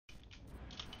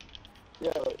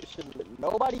Yo,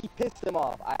 nobody pissed him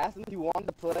off. I asked him if he wanted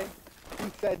to play. He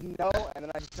said no, and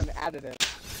then I just added him.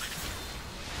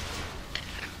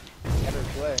 Never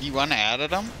play. You wanna add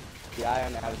him? Yeah, I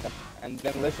added him. And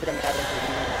then Lister gonna add him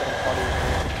for the party.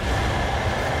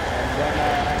 And then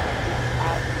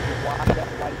asked me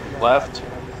why he Left.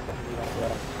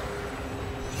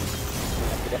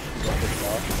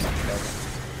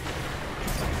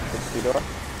 Door.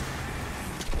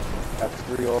 That's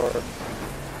 3 or.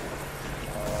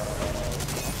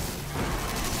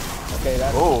 Okay,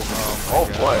 that's. Oh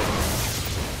boy.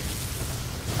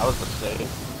 That was the save.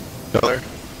 Killer.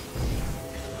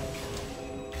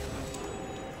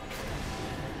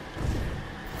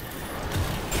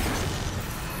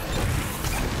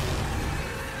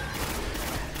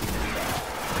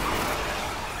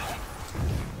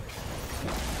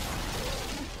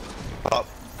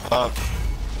 Up.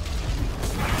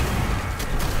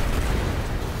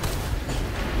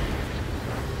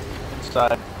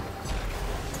 Side.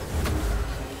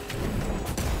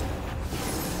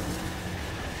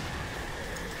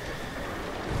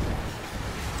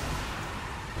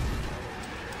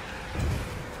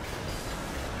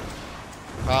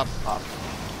 Pop.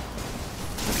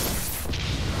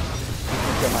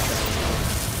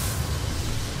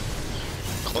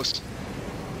 Close.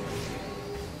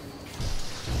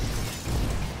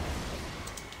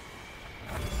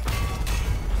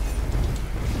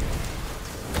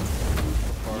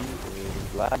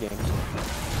 Lagging.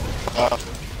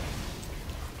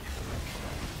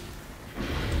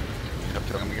 Yep,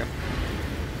 killing him again.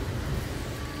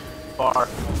 Bar.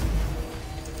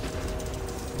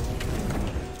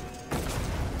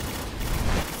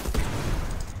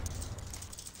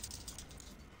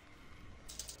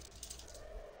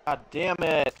 God damn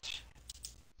it!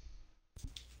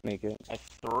 Make it. I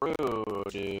threw,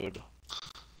 dude.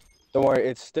 Don't worry,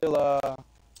 it's still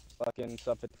fucking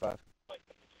sub 55.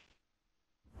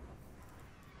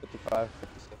 55,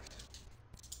 56.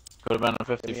 Could have been a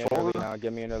Give me an 54. early now.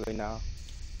 Give me an early now.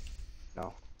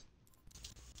 No.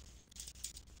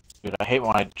 Dude, I hate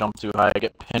when I jump too high. I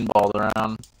get pinballed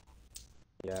around.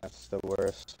 Yeah, it's the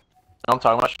worst. You know what I'm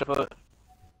talking about, Shiplet?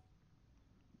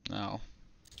 No.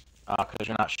 Ah, cause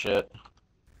you're not shit.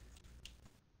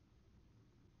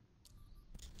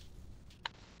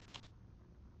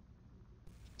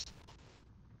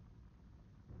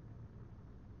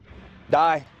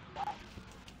 Die.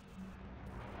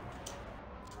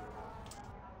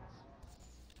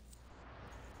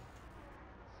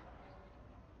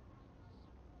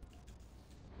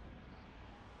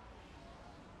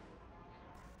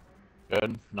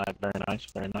 Good. Nice. Very nice.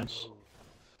 Very nice.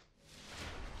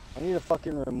 I need to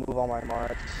fucking remove all my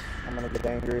marks. I'm gonna get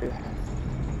angry.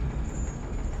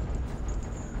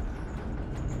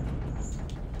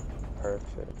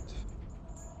 Perfect.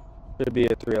 Should be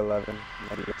a 311,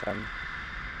 maybe a 10.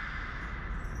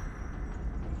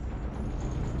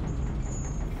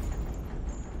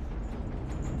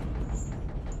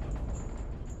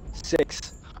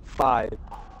 Six, 5,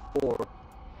 4,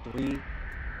 3,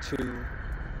 2,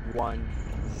 1,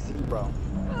 0.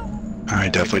 I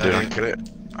definitely didn't get it.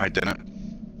 I didn't.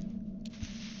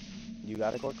 You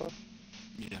got it, Gorko?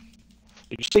 Yeah.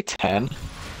 Did you say 10?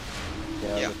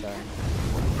 Yeah, Yeah. it was a 10.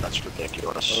 That's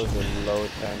ridiculous. It was a low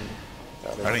 10.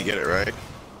 I didn't get it right.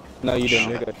 No, you didn't.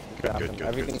 You're good. Good, good, good,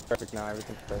 Everything's perfect now.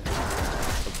 Everything's perfect.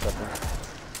 It's perfect.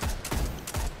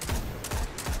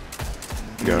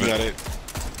 Got it. it.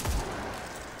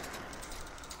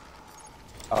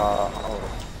 Oh.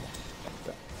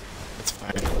 It's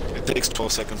fine. It takes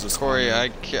 12 seconds to spawn. Corey,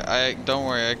 I don't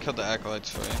worry, I killed the acolytes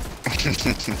for you.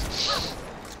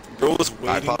 Bro was I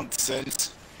waiting popped.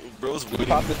 since. Bro was You waiting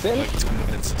popped it in? like 2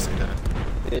 minutes to say that.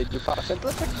 Did you pop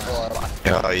simplistic or what?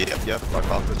 Yep, I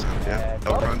popped this in. Yeah.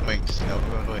 No ruined wings. No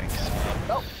ruined wings.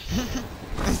 No.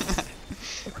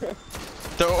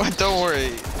 Don't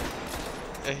worry.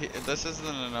 This isn't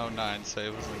an 09, so he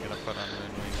wasn't gonna put on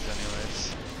moon wings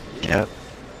anyways. Yep.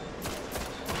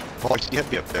 Oh, you had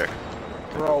me up there.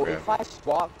 Bro, if I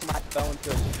swapped my phone to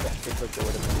a specific click, it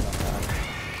would have been on that.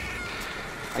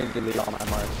 I need to delete all my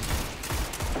marks.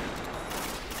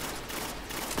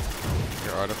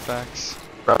 Your artifacts.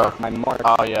 Bro. My marks.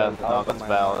 Oh, yeah, because no, I'll put that's my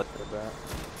valid. marks for that.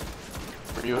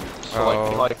 Were you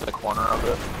selecting like the corner of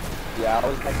it? Yeah, I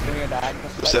was like doing it at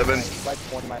 7. like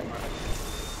 20 my marks.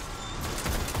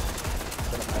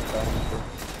 Put up my phone.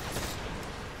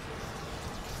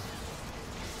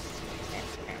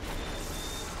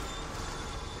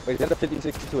 Wait, is that a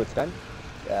 50-60 to a 10?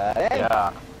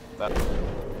 Yeah. That's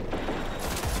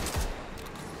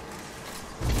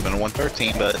Been a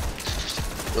 113, but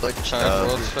Charge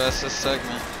world's fastest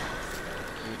segment.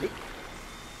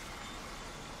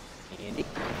 Andy.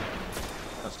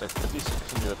 Let's say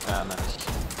 56 into a 10 minutes.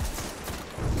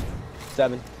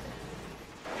 7.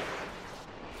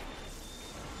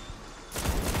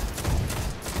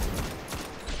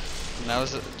 And that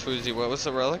was Twoozy. What was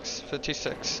the relics?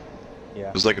 56. Yeah.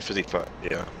 It was like a 55,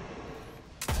 yeah.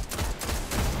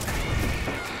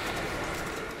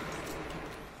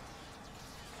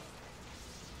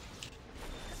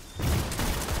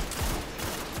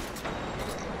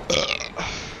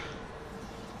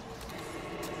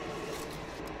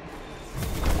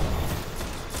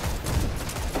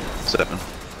 Seven.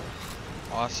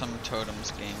 Awesome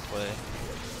totems gameplay.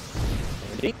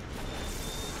 Andy.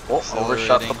 Oh,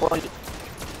 overshot the Accelerating. point.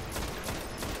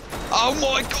 Oh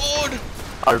my god!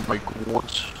 Oh my god.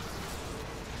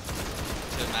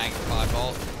 To magnified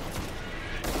vault.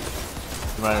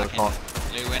 You might have thought.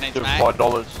 New winnings, Give mate.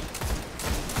 $5.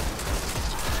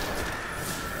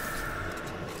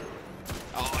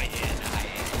 Oh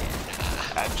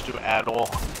yeah, Adds to add all.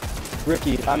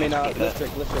 Ricky, I mean,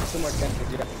 Listrick, 2 more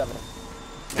chances. You got 7.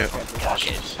 Yeah.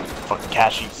 Cashies. Fucking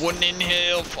cashies. One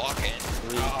inhale, fucking.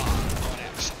 Oh,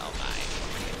 whatever, oh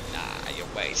mate. Nah, you're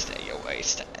wasted, you're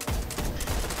wasted.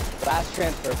 Last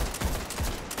transfer.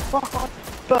 Fuck on.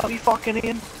 Better be fucking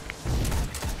in.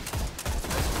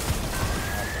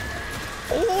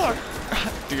 Or,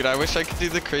 dude, I wish I could do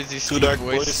the crazy Too Steve dark,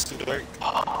 voice. boys. Too dark.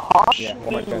 Yeah,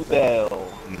 one more transfer. Bell.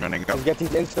 I'm running up. Just get these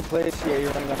insta plays. Yeah,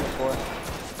 you're running up at 4.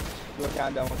 Do a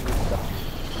countdown once you do stuff.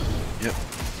 Yep.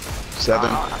 7,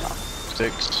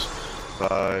 6,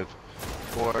 5,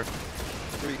 4,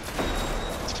 3,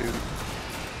 2,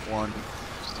 1,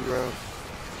 0.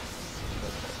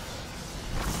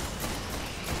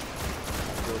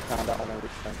 Do a countdown on every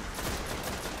turn.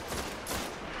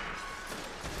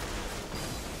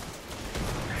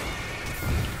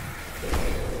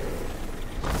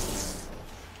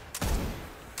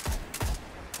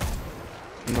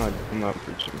 I'm not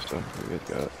preaching stuff. We get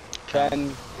that.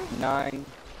 10, 9,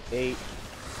 8,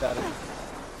 7.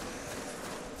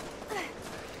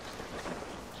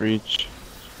 Preach.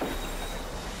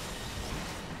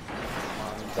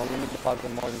 Don't limit the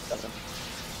deposit more than 7.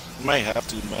 You might have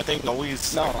to, but I think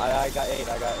always. No, I got 8.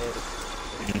 I got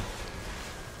 8.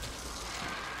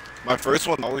 My first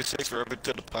one always takes forever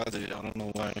to deposit. I don't know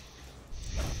why.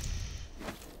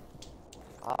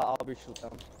 I'll reshoot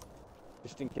them.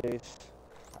 Just in case.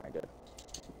 Alright, good.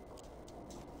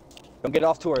 Don't get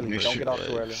off too early. Don't get off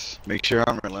too early. Make sure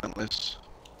I'm relentless.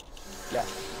 Yeah.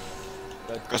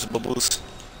 Good. Press the bubbles.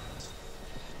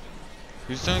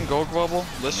 Who's doing gold bubble?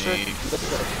 Listrick? Me. Let's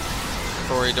go.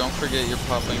 Corey, don't forget you're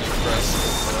popping a crest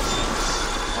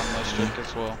on Listrick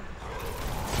as well.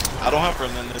 I don't have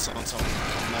relentless on, so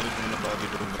I'm not even about to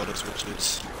be doing other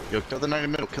switches. Yo, kill the knight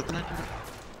in the middle. Kill the knight in the middle.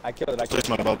 I killed it. I Place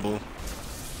killed my bubble.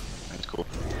 That's cool.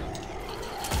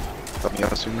 Help me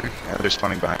out sooner. Yeah, they're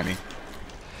spawning behind me.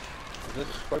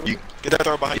 it. You get that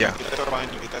throw behind Yeah. you. Get that throw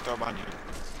behind you. Get that throw behind you.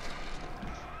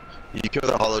 You kill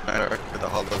the hollow knight or the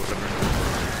hollow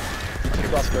whatever. You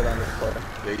swap good on this quarter.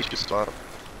 Yeah, you should swap.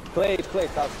 Play,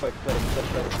 stop, play.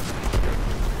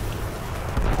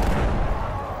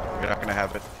 You're not gonna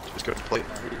have it. Just go to plate.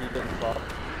 He didn't swap.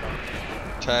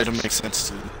 Tag. It'll make sense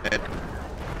to Ed.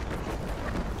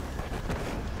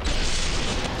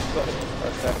 Go ahead.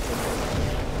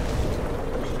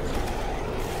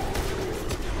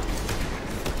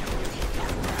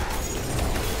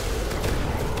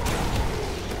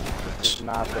 It's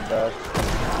not the best.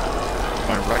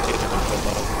 My rocket didn't fill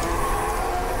up.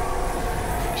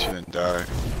 You shouldn't die.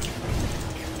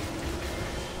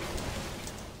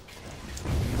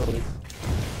 Bully.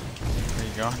 Where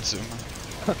you going, Zuma?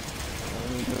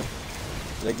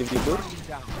 Did they give you a boost?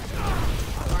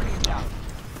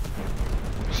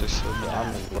 Just so Yeah, I'm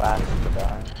the last to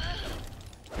die.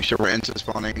 Make sure we're into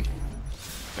spawning.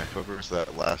 Okay, whoever's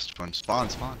that last one. Spawn.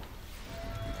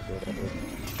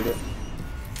 Good.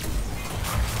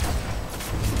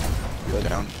 Go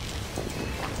down.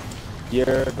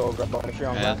 Here, go grab bonus here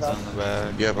on hands glass on the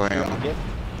bag. Yeah, but I am. Get.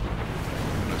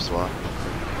 No swap.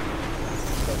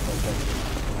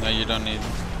 No, you don't need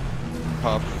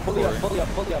pop. Fully up, Corey.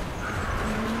 fully up.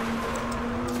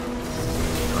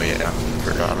 Oh yeah,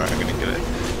 forgot I'm not gonna get it.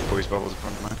 Boys bubbles in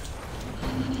front of mine.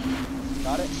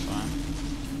 Got it? Fine.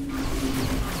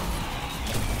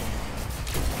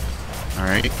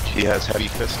 Alright, he has heavy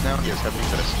fist now. He has heavy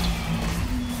fist.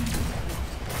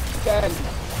 10, 9,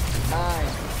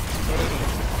 8,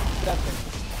 7,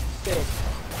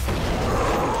 6.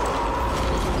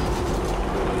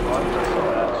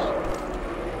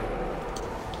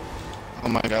 Oh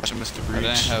my gosh, I missed the I didn't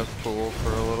breach. have pool for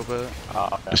a little bit.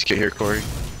 Okay. Just get here, Corey.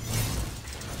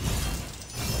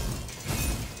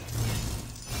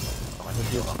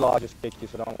 You're slow, I'll just kick you,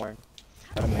 so don't worry.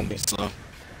 I won't be slow.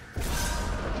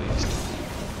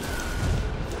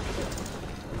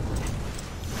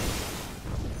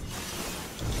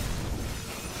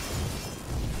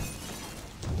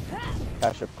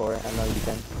 Cash your core, I know you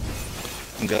can.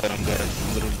 I'm good, I'm good.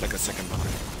 I'm literally like a second behind.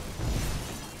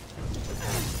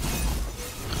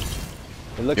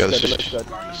 It looks Yo, good, this it is-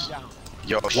 looks good.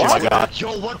 Yo, Oh my god.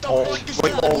 Yo, what the Oh, fuck is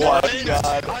wait, that? oh my thing? god.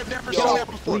 I've never Yo, seen that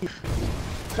before.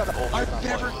 Shut up. I've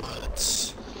never.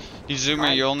 What? You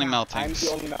Zoomer, you're only melting. I'm the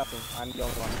only melting. I'm the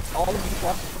only one. All of you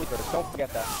watch sleepers, don't forget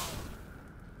that.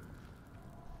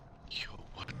 Yo,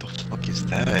 what the fuck is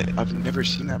that? I've never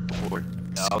seen that before.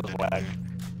 That was whack.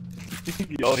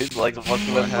 Yo, his legs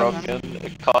fucking What went happened? broken.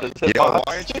 It caught his hip Yo, box.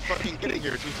 why aren't you fucking getting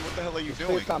here? Dude, what the hell are you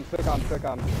doing? Click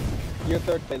on. Your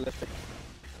third plate listed.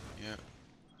 Yeah.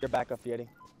 Your backup, Yeti.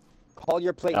 Call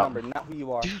your plate Yeah. number, not who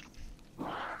you are.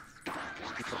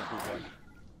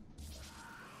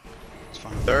 It's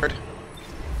fine. Third.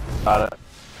 Got it.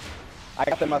 I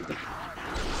got the mustard.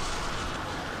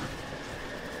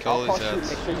 Kill all I'll these call shoot, heads.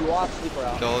 make sure you are sleeper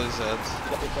out. Kill all these heads.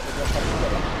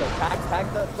 Tag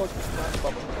the coach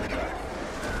bubble.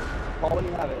 Call when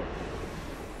you have it.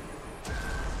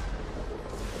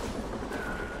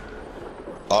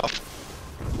 Off.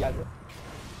 You guys it.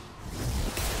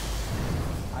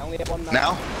 I only have one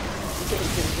Now?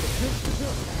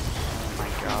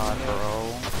 God,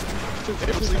 bro. Hit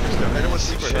it with sleepers though. Hit it with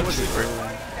sleeper. Hit it with sleeper.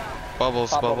 Bubbles,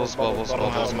 Pop, bubbles, bubbles, bubbles,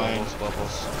 bubbles. bubbles, bubbles,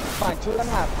 bubbles. Fine, 2 and a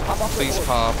half. Pop off the Please board.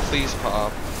 pop, please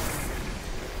pop.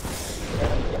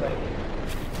 Get ready.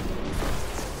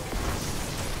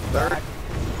 Third. Back.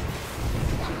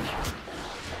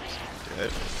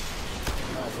 Dead.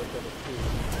 No, we're good at 2.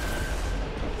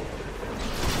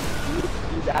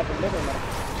 You add the liver now.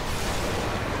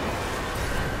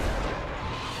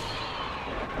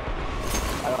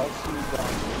 I don't see you down.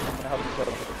 I'm gonna help you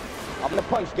kill. I'm gonna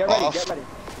punch. Get ready. Off. Get ready.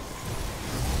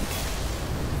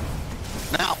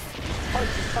 Now. Punch.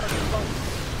 Punch.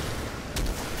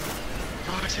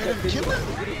 Gosh, hit him. Kill him.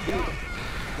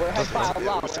 We're head by a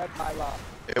lot. We're head by a lot.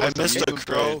 It I was missed the a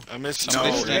crow. I missed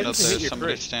Somebody No, stand up hit there, your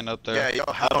somebody crit. stand up there. Yeah, yo,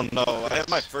 I don't know. I had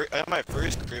my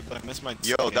first crit, but I missed my.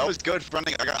 Yo, that was good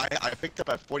running. I picked up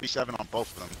at 47 on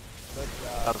both of them. Good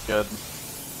job. That's good.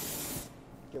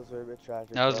 Kills are a bit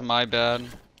tragic. That was but my bad.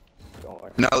 Don't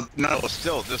worry. No,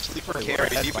 still, the sleeper Wait, carry. we're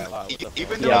ahead Even by a lot, what the even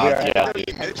fuck? though Yeah, you we're ahead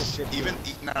by missed, 50. even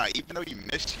though you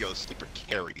missed, yo, sleeper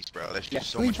carries, bro. That's Yeah,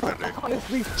 just so much sleeper, better.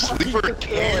 honestly, Sleeper fucking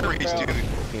carries, bro. dude.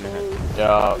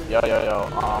 Yo.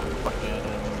 Fucking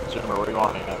Zoomer, where you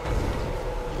want me at?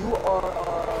 You are,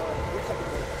 you're second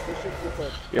place. They should get the...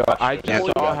 Yo, I Yeah, just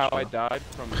saw yeah. how I died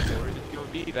from storage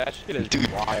POV. That shit is Dude,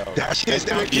 wild. that shit is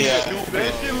stupid. Yeah. Stupid.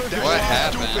 That shit looks That What shit is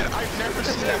happened? stupid. I've never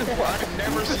seen that before. I've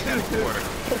never seen that before.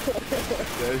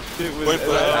 That shit was. Wait, but-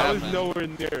 I was happened? nowhere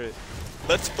near it.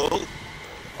 Let's vote.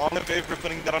 All in favor of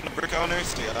putting that on the brick counter?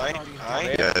 Say aye.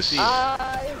 Aye. Yes. I...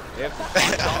 No,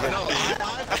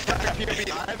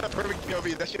 I have the perfect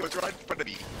POV. That shit was right in front of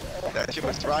me. That shit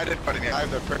was right in front of me. I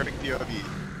have the perfect POV.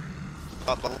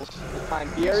 Bubbles. Fine,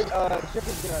 Beard, shift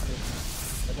is good.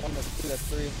 That's 1, that's 2, that's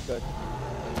 3, good.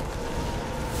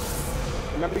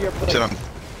 Remember your place. Shit, I'm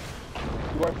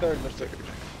You are third, Mr.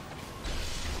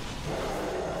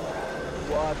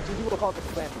 Suzy will call it the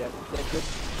plan, yes. That's good.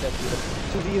 That's good.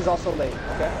 Suzy is also late,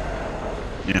 okay?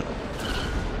 Yeah.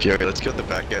 Fury, let's kill the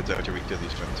back ends after we kill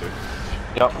these front two.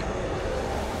 Yep.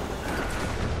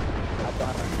 I've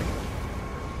got it.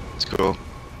 It's cool.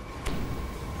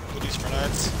 Put these front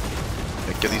ends.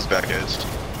 Yeah, kill these back ends.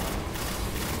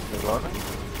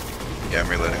 Yeah, I'm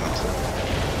reloading on some.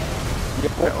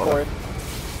 You're Yeah, hold for on. it.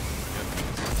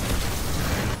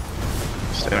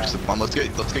 Stay next to the bomb. Let's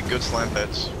get good slam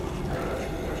bets.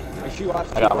 Make sure you watch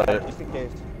I got the it. just in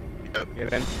case. Yep.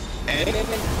 Get in. In. And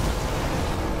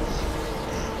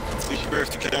Sleeper if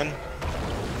you can.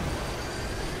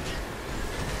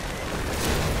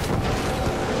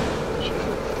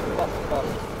 Buff.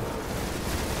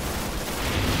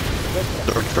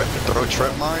 Good. throw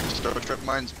trap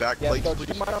mines, back Yeah, plates, so please.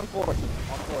 keep mine on fourth.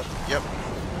 On fourth. Yep.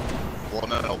 Well,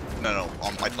 no,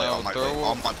 on my plate, No, on my throw plate,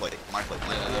 one. on my plate.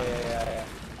 Yeah.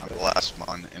 I'm the last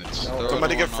one, and it's... No.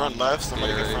 Somebody get one front on left.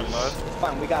 Somebody get front Furies. left. It's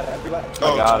fine, we got it. Everybody.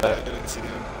 Oh, got I it. didn't see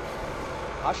him.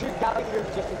 I'll shoot down here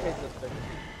just in case this thing.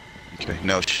 Okay,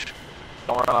 no, shh.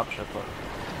 Don't run up, shit. Look.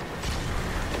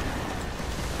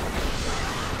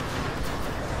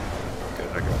 Good,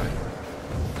 I got it.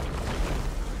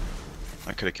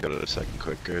 I could've killed it a second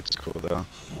quicker, it's cool though.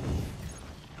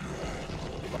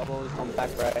 Bubbles, come back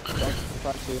right. Don't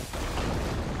front two.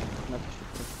 No,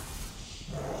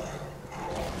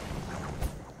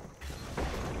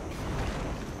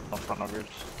 Don't front overs.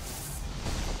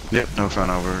 Yep, no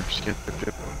front over. Skip.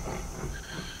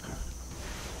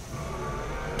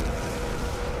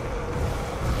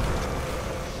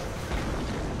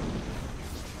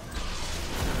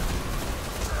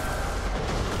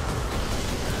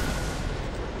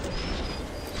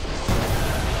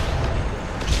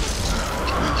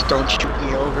 Please don't shoot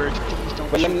me over. Please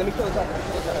don't Wait, shoot let me kill this up.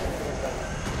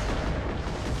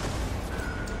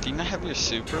 Do you not have your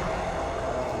super?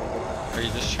 Or are you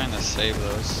just trying to save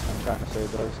those? I'm trying to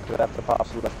save those, because I have to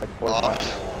possibly left like 4 times.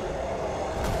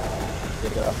 There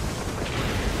you go.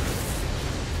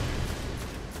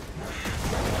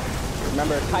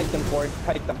 Remember, kite them, Ford.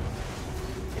 Kite them.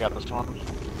 You got this one.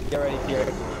 Get ready, Pierre.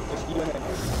 Just you and him.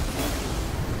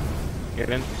 Get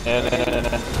in. In.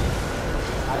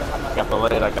 I got the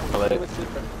lid, I got the lid.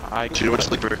 I Shoot with a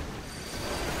sleeper.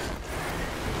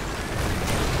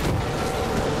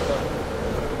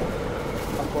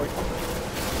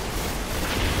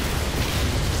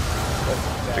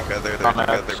 Together, they're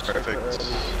together, perfect.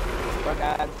 Front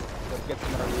ads, let's get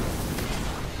some early.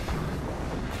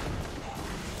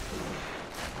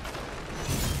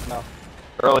 No.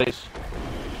 Early's.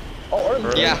 Oh,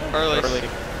 early. Yeah, early.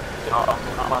 Oh,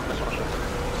 I'm on this one.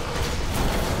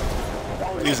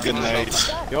 He's good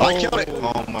night. I killed it!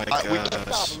 Oh my I- we- Good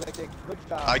gosh. job, Mickey. Good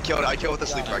job. I killed it with the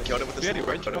sleeper. I killed it with the Yeah, sleeper.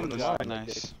 I right killed it from with the the line.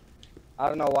 Nice. I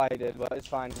don't know why he did, but it's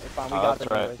fine. It's fine. We Oh, got that's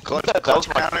them right. anyways. Clutch That was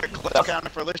my- counter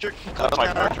for Listrick. That was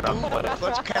my first round play.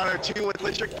 Clutch counter 2 with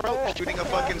Listrick, bro. Shooting a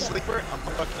fucking sleeper. I'm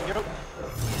a fucking joke.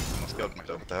 Almost killed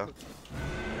myself though.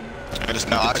 I just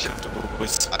No, need I to should- check the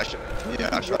boys. I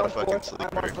shot a fucking sleeper.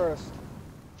 I'm on first.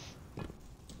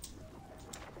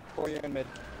 4 you're in mid.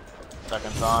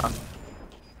 Seconds on.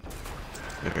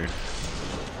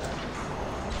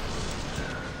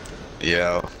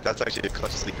 Yo, that's actually a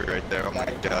clutch sleeper right there. Oh my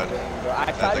god.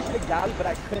 I tried to shoot a galley, but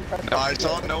I couldn't press No, I the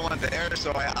saw trigger. no one there,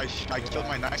 so I killed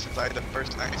my knife since I had the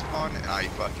first knife spawn, and I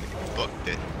fucking booked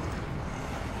it.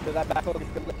 Kill that back over,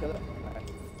 kill it.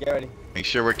 Alright, get ready. Make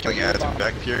sure we're killing ads and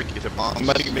back here, keep the bombs.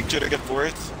 Make sure to get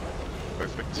fourth.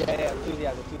 Perfect. Yeah, two the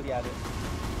others.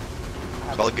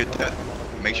 Call it good death.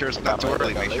 Make sure it's not too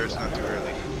early, make sure it's not too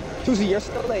early. Susie, you're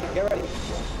still late. Get ready.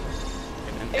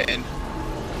 And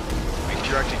make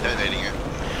sure you're actually detonating it.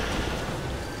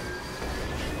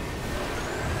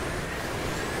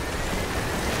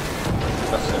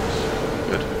 That's 6.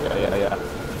 Good. Yeah.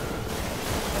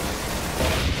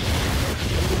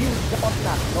 You jump off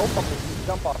now. No fucking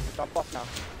jump off now.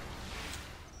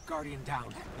 Guardian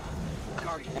down.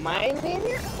 Guardian. Am I in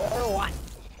here or what?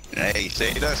 Hey,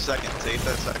 save that second,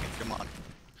 come on.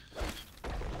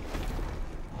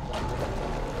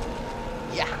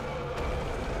 Yeah.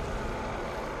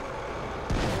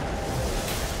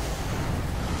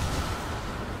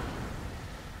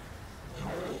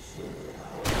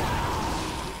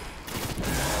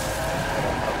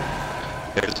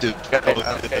 There's two. It's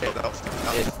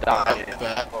died.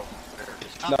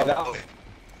 No, that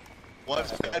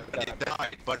Was bad, but it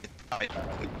died,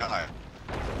 It died.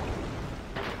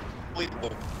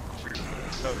 Unbelievable.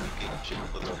 So,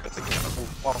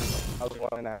 I was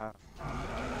one now.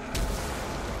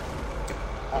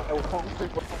 I was home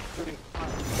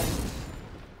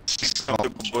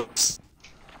Boys.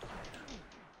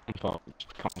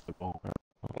 Comfortable.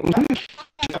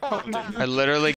 I literally